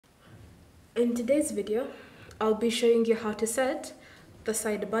In today's video, I'll be showing you how to set the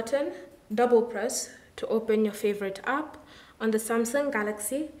side button double press to open your favorite app on the Samsung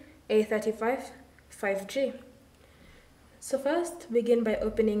Galaxy A35 5G. So first, begin by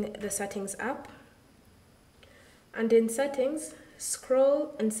opening the Settings app. And in Settings,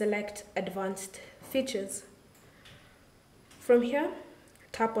 scroll and select Advanced Features. From here,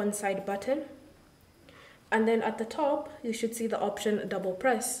 tap on Side Button. And then at the top, you should see the option Double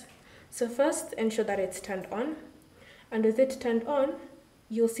Press. So first, ensure that it's turned on. And with it turned on,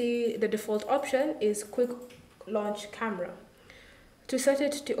 you'll see the default option is Quick Launch Camera. To set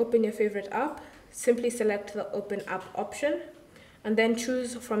it to open your favorite app, simply select the Open App option and then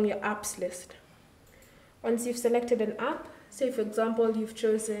choose from your apps list. Once you've selected an app, say for example you've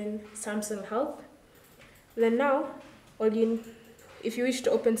chosen Samsung Health, then now if you wish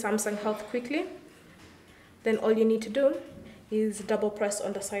to open Samsung Health quickly, then all you need to do is double press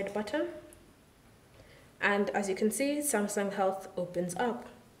on the side button, and as you can see, Samsung Health opens up.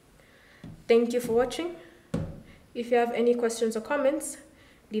 Thank you for watching. If you have any questions or comments,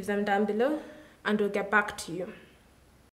 leave them down below and we'll get back to you.